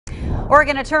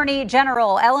Oregon Attorney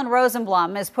General Ellen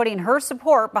Rosenblum is putting her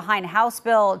support behind House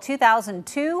Bill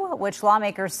 2002, which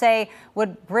lawmakers say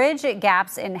would bridge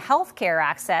gaps in health care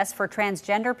access for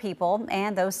transgender people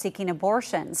and those seeking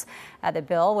abortions. The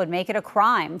bill would make it a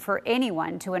crime for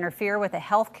anyone to interfere with a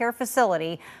health care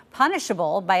facility,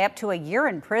 punishable by up to a year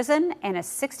in prison and a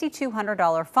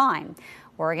 $6,200 fine.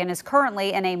 Oregon is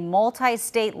currently in a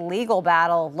multi-state legal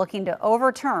battle looking to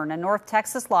overturn a North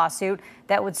Texas lawsuit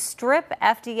that would strip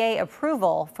FDA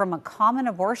approval from a common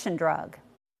abortion drug.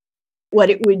 What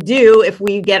it would do if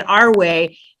we get our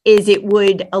way is it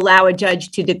would allow a judge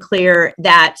to declare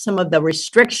that some of the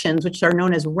restrictions, which are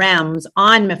known as REMS,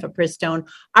 on mifepristone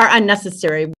are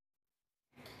unnecessary.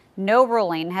 No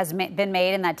ruling has been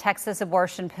made in that Texas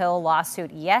abortion pill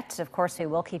lawsuit yet. Of course, we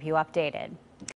will keep you updated.